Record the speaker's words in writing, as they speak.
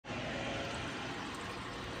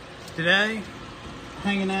Today,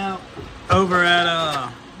 hanging out over at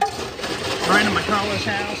Brandon McCullough's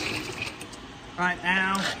house. Right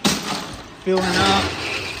now, filling up.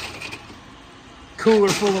 Cooler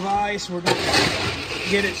full of ice. We're gonna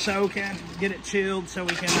get it soaking, get it chilled so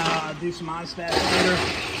we can do some ice bath later.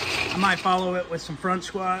 I might follow it with some front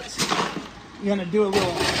squats. I'm gonna do a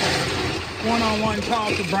little one-on-one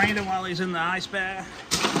talk with Brandon while he's in the ice bath.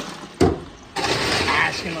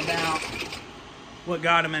 Ask him about what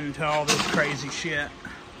got him into all this crazy shit.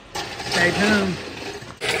 Stay tuned.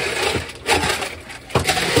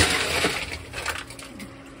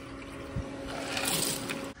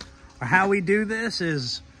 How we do this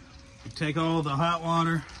is we take all the hot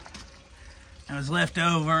water that was left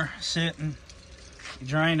over, sitting,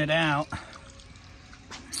 drain it out.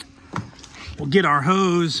 We'll get our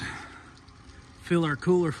hose, fill our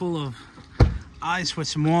cooler full of ice with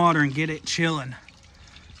some water and get it chilling.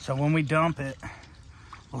 So when we dump it,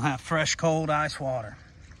 we'll have fresh, cold ice water.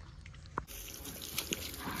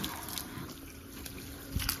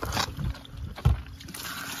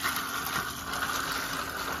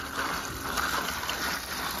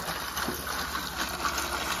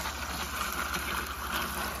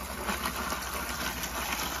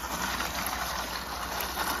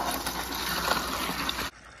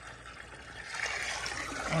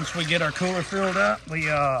 Once we get our cooler filled up, we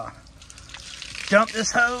dump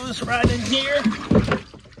this hose right in here.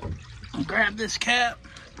 Grab this cap.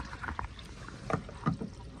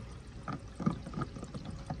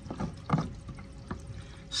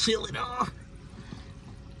 Seal it off.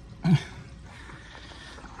 And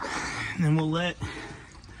then we'll let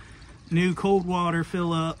new cold water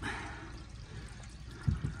fill up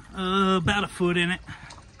about a foot in it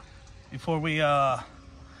before we dump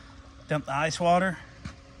the ice water.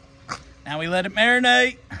 Now we let it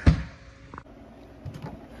marinate.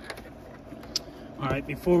 All right,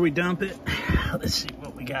 before we dump it, let's see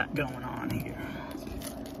what we got going on here.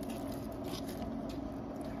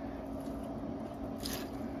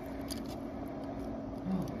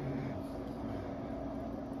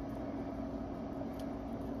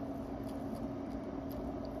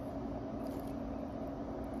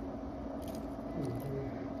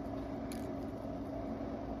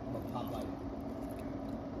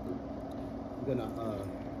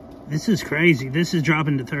 This is crazy. This is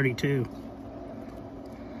dropping to 32.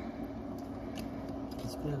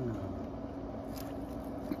 It's been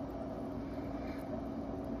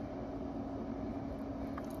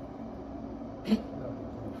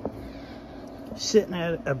sitting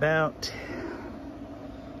at about,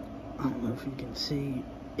 I don't know if you can see,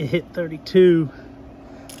 it hit 32.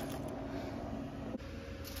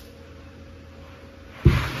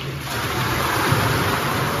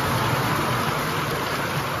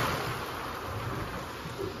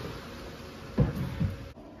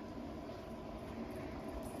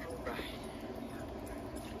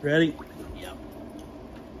 Ready? Yep.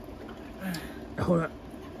 Hold up.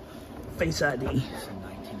 Face ID. It's in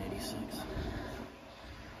 1986.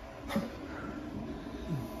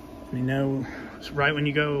 You know, it's right when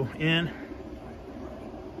you go in.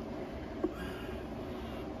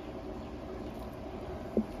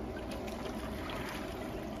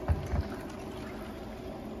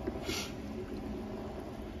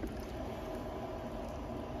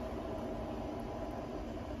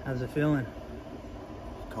 How's it feeling?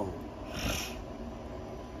 Cold. I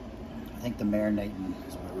think the marinating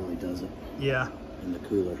is what really does it. Yeah. In the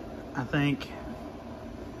cooler. I think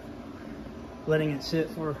letting it sit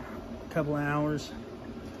for a couple of hours,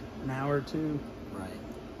 an hour or two. Right.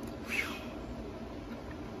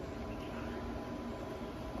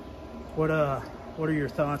 What are your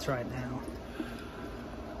thoughts right now?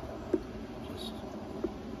 Just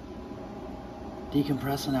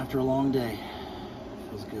decompressing after a long day.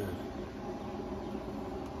 Feels good.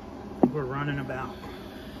 We're running about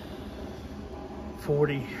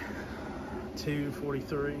 42,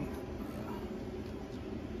 43.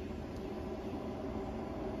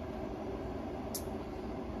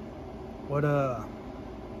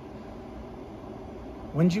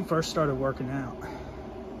 When did you first started working out?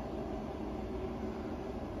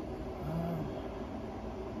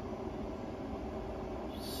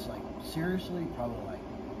 Like, seriously, probably like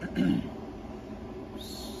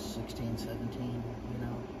 16, 17, you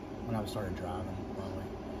know, when I started driving, probably.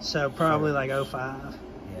 So probably like 05.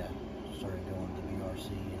 Yeah, started going to the BRC,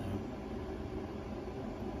 you know.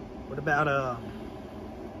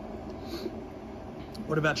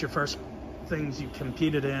 What about your first things you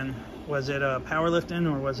competed in? Was it powerlifting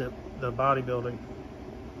or was it the bodybuilding?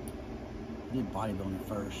 I did bodybuilding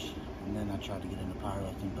first, and then I tried to get into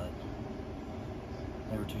powerlifting, but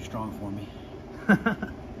they were too strong for me.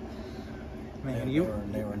 Man,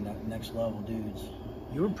 they were next level dudes.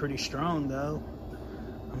 You were pretty strong though.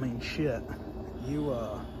 I mean, shit. You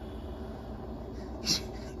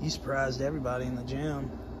you surprised everybody in the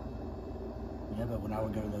gym. Yeah, but when I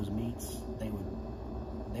would go to those meets,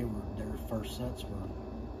 their first sets were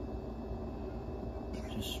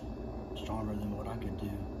just stronger than what I could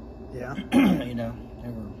do. Yeah. You know, they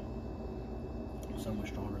were so much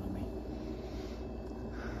stronger than me.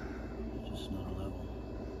 Just another level.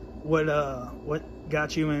 What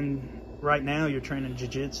got you in? Right now, you're training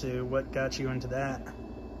jiu-jitsu. What got you into that?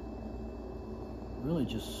 Really,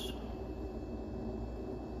 just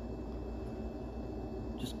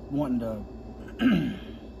wanting to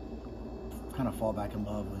kind of fall back in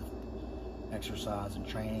love with exercise and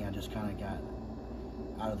training. I just kind of got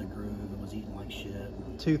out of the groove and was eating like shit.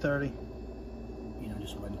 And, 230. you know,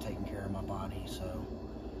 just wasn't taking care of my body. So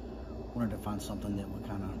wanted to find something that would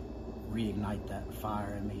kind of reignite that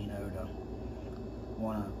fire in me, you know, to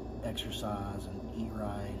want to exercise and eat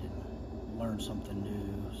right and learn something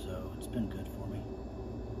new. So it's been good for me.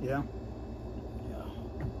 Yeah. Yeah.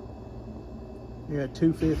 You're at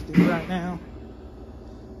 250 right now.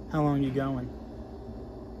 How long you going?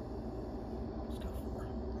 Let's go for it.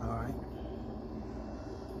 All right.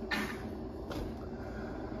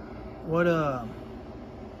 What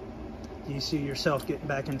do you see yourself getting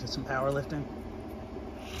back into some powerlifting?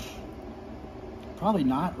 Probably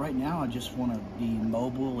not right now. I just want to be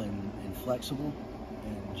mobile and flexible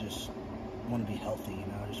and just want to be healthy, you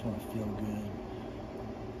know. I just want to feel good,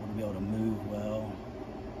 want to be able to move well.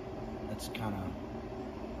 That's kind of,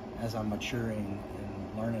 as I'm maturing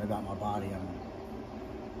and learning about my body, I'm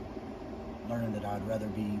learning that I'd rather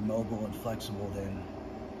be mobile and flexible than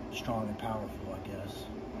strong and powerful, I guess.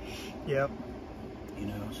 Yep. You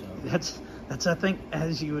know, so That's I think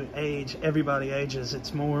as you age, everybody ages,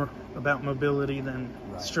 it's more about mobility than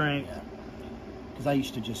right, strength. yeah. Because I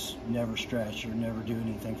used to just never stretch or never do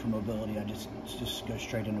anything for mobility. I just go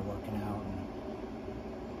straight into working out.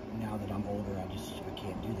 And now that I'm older, I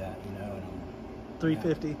can't do that, you know. And I'm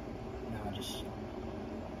 350. now I just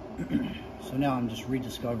so now I'm just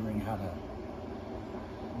rediscovering how to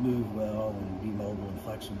move well and be mobile and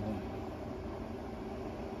flexible.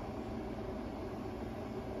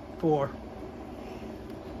 4.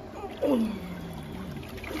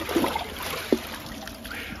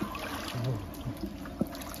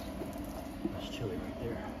 That's chilly right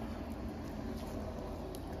there.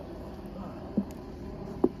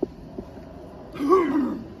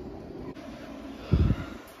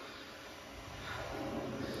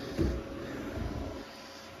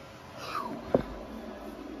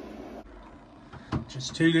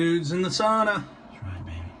 Just 2 dudes in the sauna. That's right,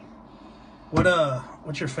 baby.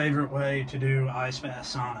 What's your favorite way to do ice bath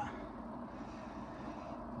sauna?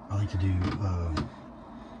 I like to do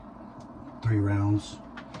 3 rounds.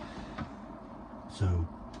 So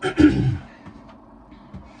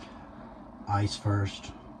ice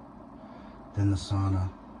first, then the sauna,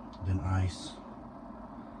 then ice,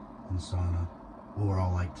 then sauna. Or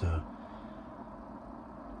I'll like to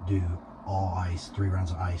do all ice, 3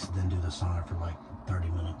 rounds of ice, then do the sauna for like 30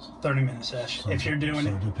 minutes. 30-minute session. If you're doing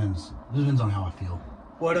it. It depends on how I feel.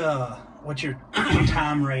 What's your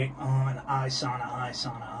time rate on ice sauna, ice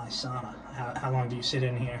sauna, ice sauna? How long do you sit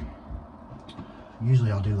in here?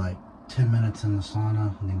 Usually I'll do like 10 minutes in the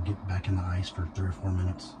sauna and then get back in the ice for 3 or 4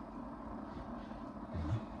 minutes.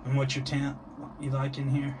 And what's your temp you like in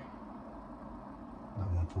here?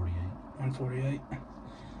 About 148. 148?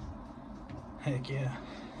 Heck yeah.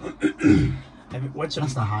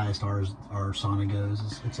 That's the highest our sauna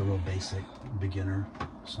goes. It's a real basic beginner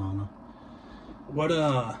sauna. What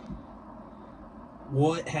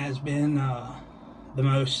has been the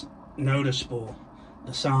most noticeable,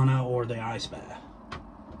 the sauna or the ice bath?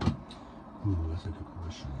 Ooh, that's a good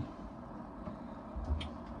question.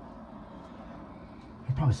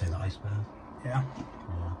 I'd probably say the ice bath. Yeah?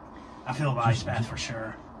 Yeah. I feel the ice bath for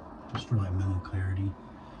sure. Just for like mental clarity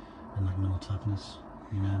and like mental toughness,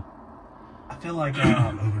 you know? I feel like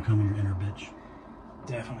overcoming your inner bitch.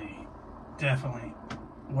 Definitely.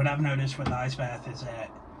 What I've noticed with the ice bath is that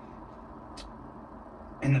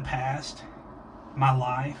in the past, my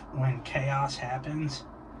life, when chaos happens,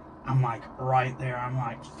 I'm like right there. I'm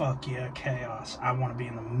like, fuck yeah, chaos. I want to be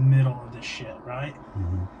in the middle of this shit, right?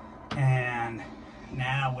 Mm-hmm. And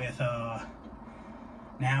now with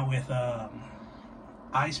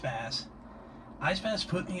ice baths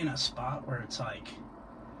put me in a spot where it's like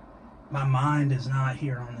my mind is not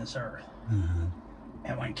here on this earth. Mm-hmm.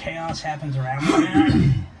 And when chaos happens around me now,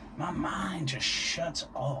 my mind just shuts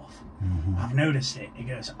off. Mm-hmm. I've noticed it. It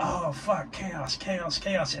goes, oh, fuck, chaos, chaos,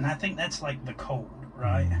 chaos. And I think that's like the cold,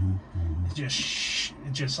 right? Mm-hmm.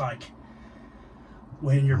 just like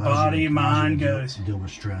when your body, mind goes. Deal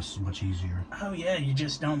with stress much easier. Oh yeah, you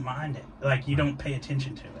just don't mind it. Like you don't pay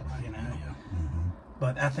attention to it, Right. you know. Yeah. Mm-hmm.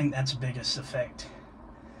 But I think that's the biggest effect.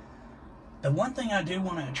 The one thing I do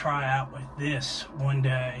want to try out with this one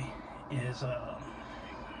day is,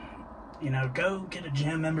 you know, go get a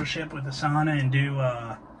gym membership with the sauna and do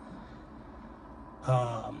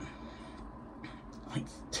like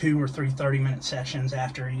 2 or 3 30-minute sessions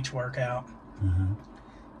after each workout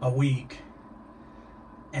a week.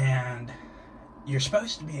 And you're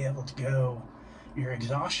supposed to be able to go, your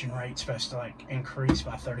exhaustion rate's supposed to like increase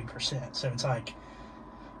by 30%. So it's like,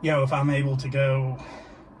 you know, if I'm able to go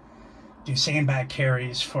do sandbag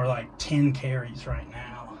carries for like 10 carries right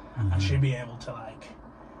now, I should be able to like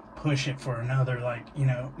push it for another, like, you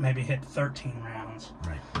know, maybe hit 13 rounds.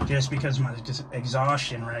 Right. Just because of my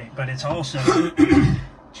exhaustion rate. But it's also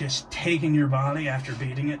just taking your body after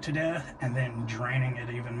beating it to death and then draining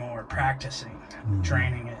it even more, practicing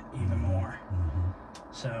draining it even more.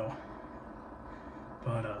 So,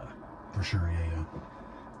 but for sure, yeah.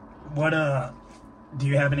 what do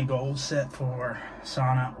you have any goals set for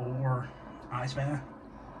sauna or ice bath?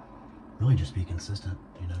 Really just be consistent,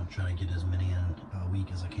 you know, try to get as many in a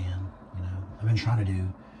week as I can, you know. I've been trying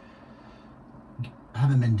to I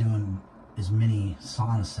haven't been doing as many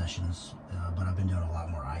sauna sessions, but I've been doing a lot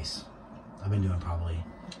more ice. I've been doing probably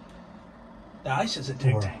The ice is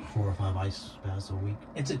addicting. 4 or 5 ice baths a week.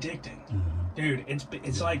 It's addicting. Dude,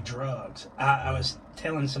 it's like drugs. I was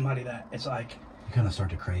telling somebody that it's like, you kind of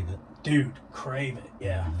start to crave it. Dude, crave it.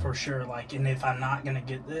 Yeah, for sure. Like, and if I'm not going to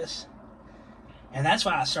get this, and that's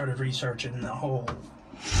why I started researching the whole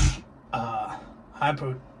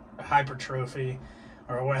hypertrophy,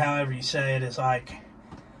 or however you say it, is like,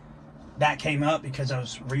 that came up because I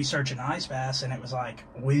was researching ice baths, and it was like,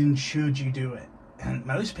 when should you do it? And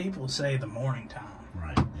most people say the morning time.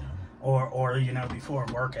 Right, yeah. Or you know, before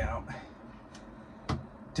a workout.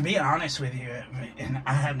 To be honest with you, and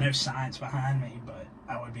I have no science behind me, but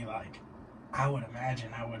I would be like, I would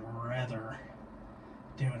imagine I would rather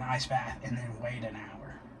do an ice bath and then wait an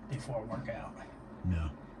hour before a workout. Yeah.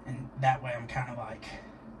 And that way I'm kind of like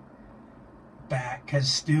back, because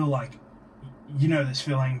still, like, you know this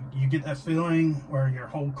feeling, you get that feeling where your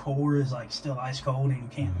whole core is like still ice cold and you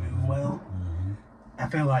can't move well. I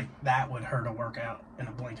feel like that would hurt a workout in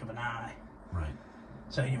a blink of an eye. Right.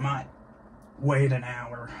 So you might wait an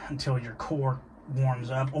hour until your core warms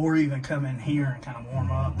up, or even come in here and kind of warm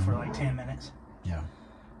up for like 10 minutes. Yeah.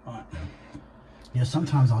 But, yeah,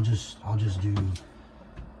 sometimes I'll just do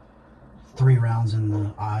 3 rounds in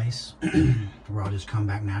the ice where I'll just come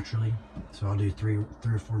back naturally. So I'll do 3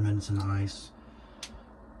 or 4 minutes in the ice,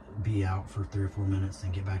 be out for 3 or 4 minutes,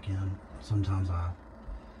 then get back in. Sometimes I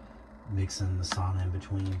mix in the sauna in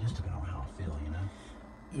between, just depending on how I feel, you know.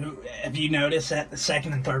 have you noticed that the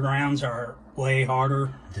second and third rounds are way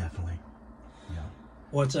harder? Definitely. Yeah.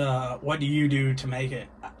 What do you do to make it?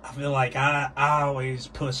 I feel like I always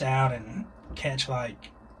puss out and catch like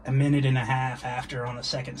a minute and a half after on the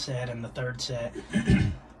second set and the third set.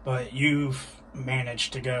 But you've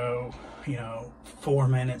managed to go, you know, 4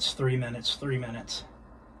 minutes, 3 minutes, 3 minutes.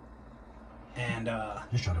 And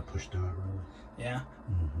just try to push through it, really. Yeah.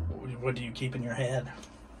 What do you keep in your head?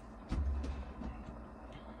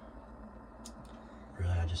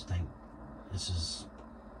 Really, I just think it's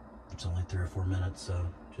only 3 or 4 minutes, so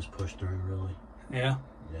just push through, really. Yeah.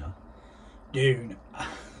 Yeah. Dude,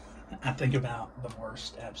 I think about the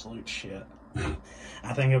worst absolute shit.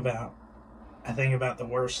 I think about the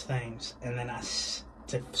worst things, and then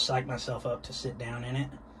to psych myself up to sit down in it.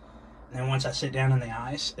 And then once I sit down in the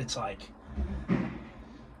ice, it's like,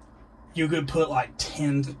 you could put like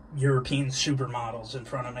 10 European supermodels in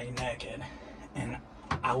front of me naked, and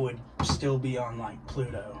I would still be on like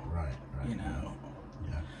Pluto. Right. You know?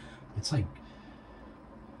 Yeah. It's like,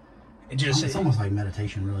 it's almost like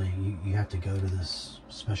meditation, really. You have to go to this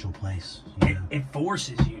special place. You know? It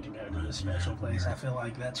forces you to go to a special place. I feel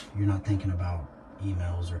like you're not thinking about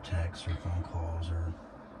emails or texts or phone calls or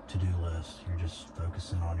to-do lists. You're just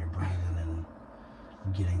focusing on your breathing and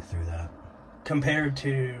getting through that. Compared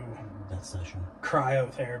to that session.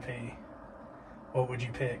 Cryotherapy, what would you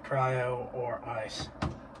pick, cryo or ice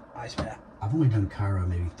bath? I've only done cryo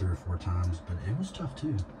maybe 3 or 4 times, but it was tough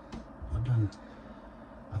too. I've done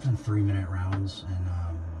 3-minute rounds, and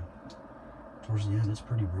towards the end it's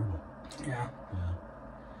pretty brutal. Yeah.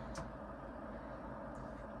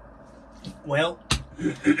 Yeah. Well,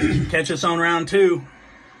 catch us on round 2.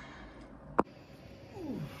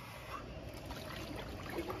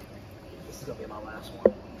 This is gonna be my last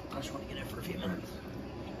one. I just want to get in for a few minutes.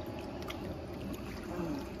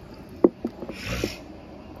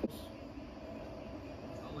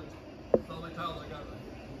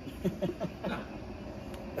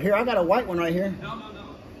 Here, I got a white one right here. No.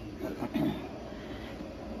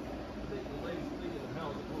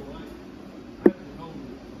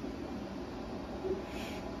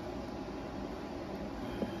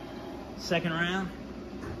 Second round?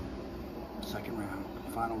 Second round.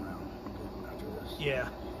 Final round. After this. Yeah.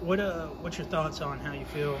 What's your thoughts on how you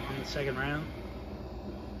feel in the second round?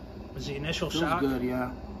 Was the initial shock? Feels good,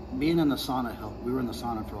 yeah. Being in the sauna helped. We were in the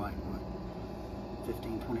sauna for like, what,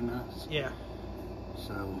 15, 20 minutes? Yeah.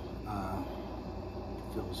 So,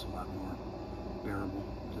 it feels a lot more bearable.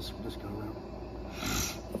 Just go around. I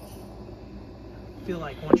feel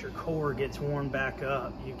like once your core gets warmed back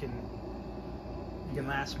up, you can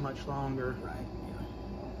last much longer. Right,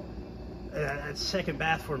 At second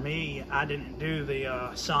bath for me, I didn't do the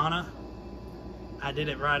sauna. I did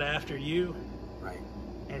it right after you. Right.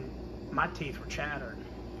 And my teeth were chattering.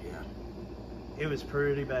 Yeah. It was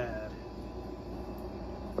pretty bad.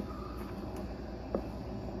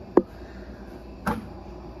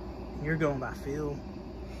 You're going by feel.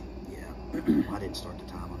 Yeah. I didn't start the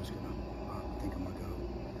time. I think I'm gonna go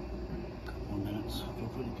a couple more minutes. I feel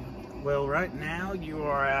pretty good. Well, right now you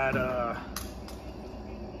are at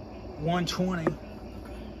 120.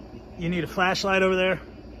 You need a flashlight over there?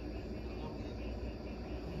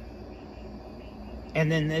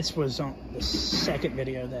 And then this was on the second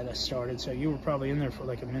video that I started, so you were probably in there for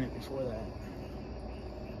like a minute before that.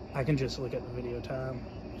 I can just look at the video time.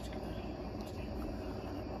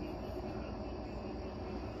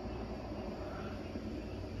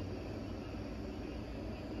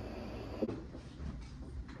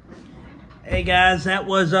 Hey guys, that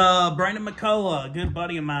was Brandon McCullough, a good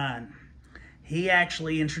buddy of mine. He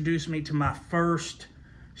actually introduced me to my first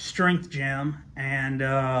strength gym, and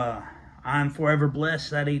I'm forever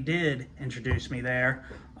blessed that he did introduce me there.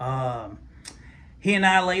 He and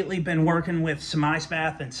I lately been working with some ice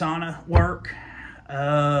bath and sauna work.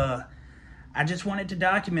 I just wanted to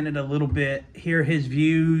document it a little bit, hear his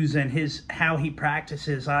views and how he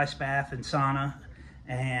practices ice bath and sauna,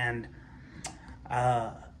 and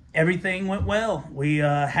everything went well. We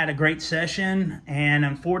had a great session, and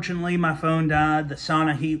unfortunately my phone died. The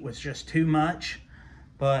sauna heat was just too much,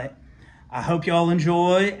 but I hope y'all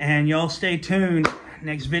enjoy and y'all stay tuned.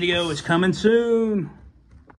 Next video is coming soon.